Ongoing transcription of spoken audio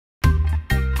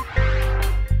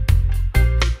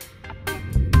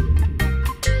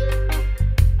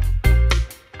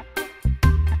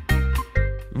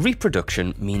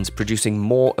Reproduction means producing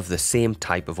more of the same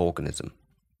type of organism.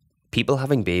 People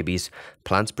having babies,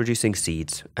 plants producing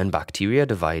seeds, and bacteria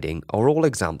dividing are all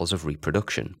examples of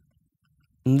reproduction.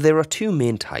 There are two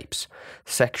main types,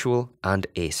 sexual and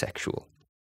asexual.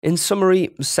 In summary,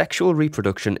 sexual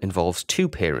reproduction involves two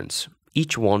parents,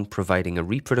 each one providing a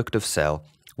reproductive cell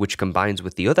which combines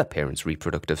with the other parent's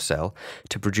reproductive cell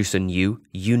to produce a new,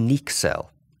 unique cell,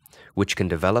 which can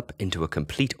develop into a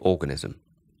complete organism.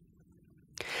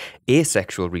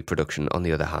 Asexual reproduction, on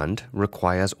the other hand,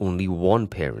 requires only one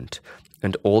parent,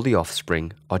 and all the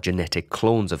offspring are genetic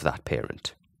clones of that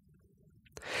parent.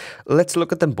 Let's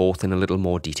look at them both in a little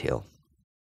more detail.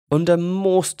 Under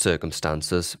most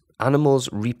circumstances, animals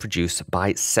reproduce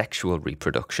by sexual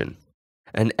reproduction.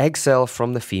 An egg cell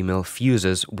from the female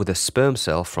fuses with a sperm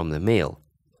cell from the male.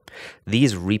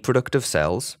 These reproductive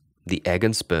cells, the egg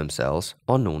and sperm cells,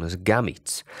 are known as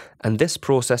gametes, and this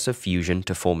process of fusion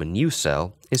to form a new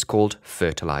cell is called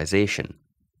fertilization.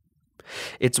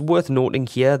 It's worth noting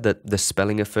here that the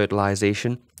spelling of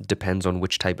fertilization depends on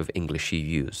which type of English you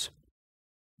use.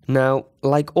 Now,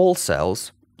 like all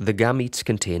cells, the gametes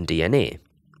contain DNA,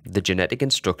 the genetic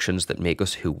instructions that make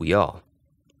us who we are.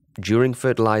 During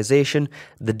fertilization,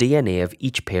 the DNA of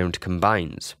each parent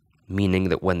combines, meaning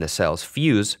that when the cells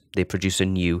fuse, they produce a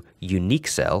new, unique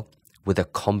cell with a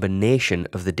combination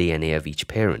of the DNA of each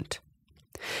parent.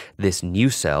 This new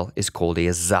cell is called a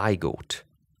zygote.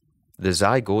 The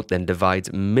zygote then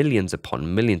divides millions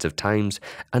upon millions of times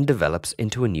and develops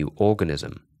into a new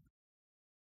organism.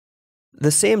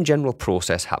 The same general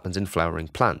process happens in flowering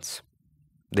plants.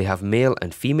 They have male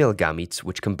and female gametes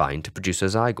which combine to produce a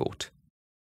zygote.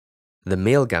 The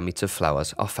male gametes of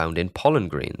flowers are found in pollen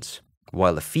grains,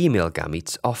 while the female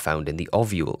gametes are found in the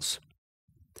ovules.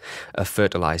 A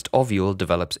fertilized ovule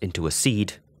develops into a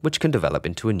seed, which can develop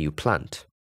into a new plant.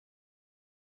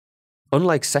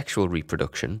 Unlike sexual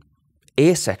reproduction,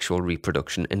 asexual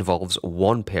reproduction involves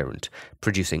one parent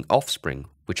producing offspring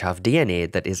which have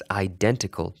DNA that is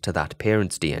identical to that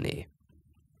parent's DNA.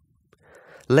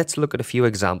 Let's look at a few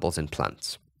examples in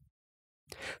plants.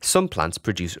 Some plants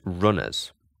produce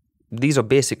runners. These are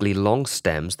basically long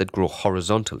stems that grow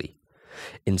horizontally.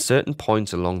 In certain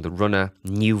points along the runner,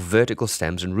 new vertical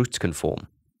stems and roots can form.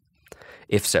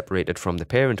 If separated from the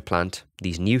parent plant,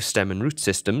 these new stem and root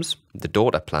systems, the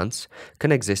daughter plants,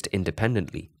 can exist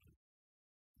independently.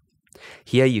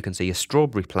 Here you can see a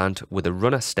strawberry plant with a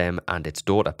runner stem and its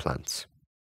daughter plants.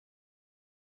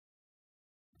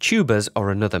 Tubers are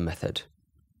another method.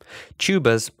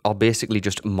 Tubers are basically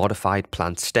just modified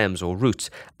plant stems or roots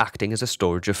acting as a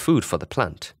storage of food for the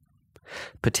plant.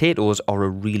 Potatoes are a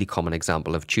really common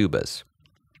example of tubers.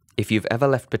 If you've ever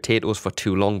left potatoes for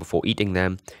too long before eating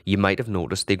them, you might have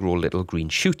noticed they grow little green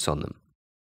shoots on them.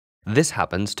 This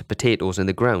happens to potatoes in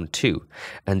the ground too,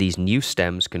 and these new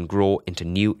stems can grow into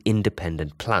new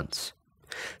independent plants.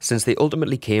 Since they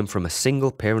ultimately came from a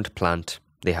single parent plant,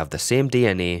 they have the same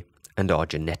DNA and are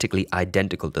genetically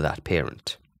identical to that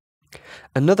parent.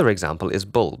 Another example is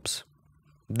bulbs.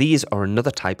 These are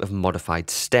another type of modified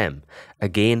stem,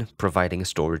 again providing a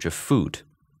storage of food.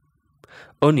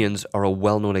 Onions are a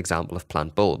well-known example of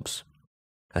plant bulbs.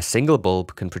 A single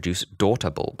bulb can produce daughter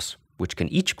bulbs, which can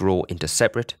each grow into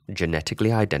separate,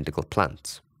 genetically identical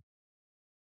plants.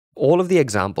 All of the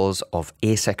examples of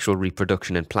asexual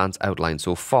reproduction in plants outlined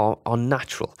so far are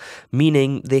natural,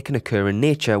 meaning they can occur in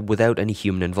nature without any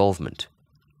human involvement.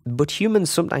 But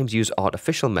humans sometimes use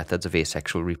artificial methods of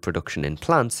asexual reproduction in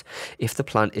plants if the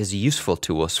plant is useful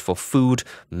to us for food,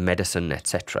 medicine,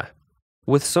 etc.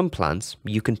 With some plants,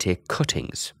 you can take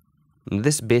cuttings.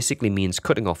 This basically means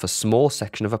cutting off a small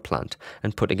section of a plant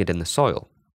and putting it in the soil.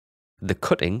 The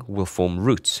cutting will form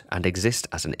roots and exist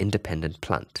as an independent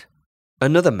plant.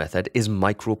 Another method is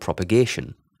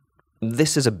micropropagation.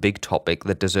 This is a big topic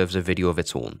that deserves a video of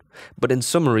its own, but in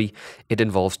summary, it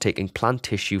involves taking plant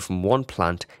tissue from one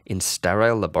plant in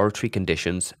sterile laboratory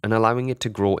conditions and allowing it to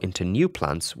grow into new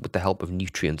plants with the help of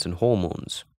nutrients and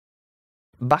hormones.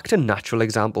 Back to natural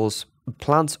examples,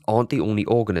 plants aren't the only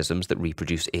organisms that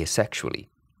reproduce asexually.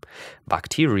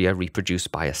 Bacteria reproduce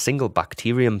by a single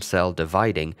bacterium cell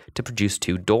dividing to produce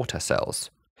two daughter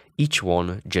cells, each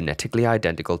one genetically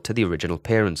identical to the original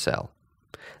parent cell.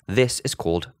 This is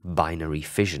called binary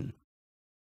fission.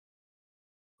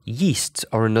 Yeasts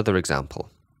are another example.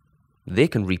 They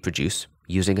can reproduce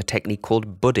using a technique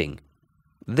called budding.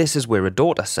 This is where a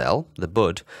daughter cell, the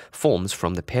bud, forms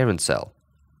from the parent cell.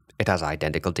 It has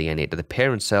identical DNA to the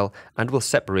parent cell and will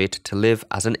separate to live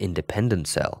as an independent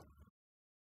cell.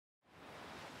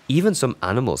 Even some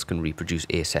animals can reproduce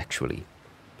asexually.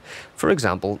 For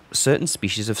example, certain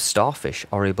species of starfish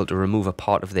are able to remove a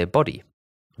part of their body.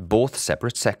 Both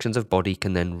separate sections of body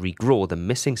can then regrow the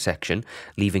missing section,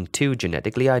 leaving two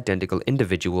genetically identical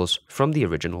individuals from the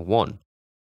original one.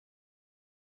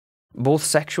 Both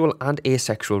sexual and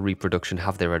asexual reproduction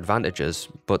have their advantages,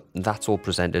 but that's all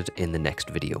presented in the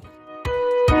next video.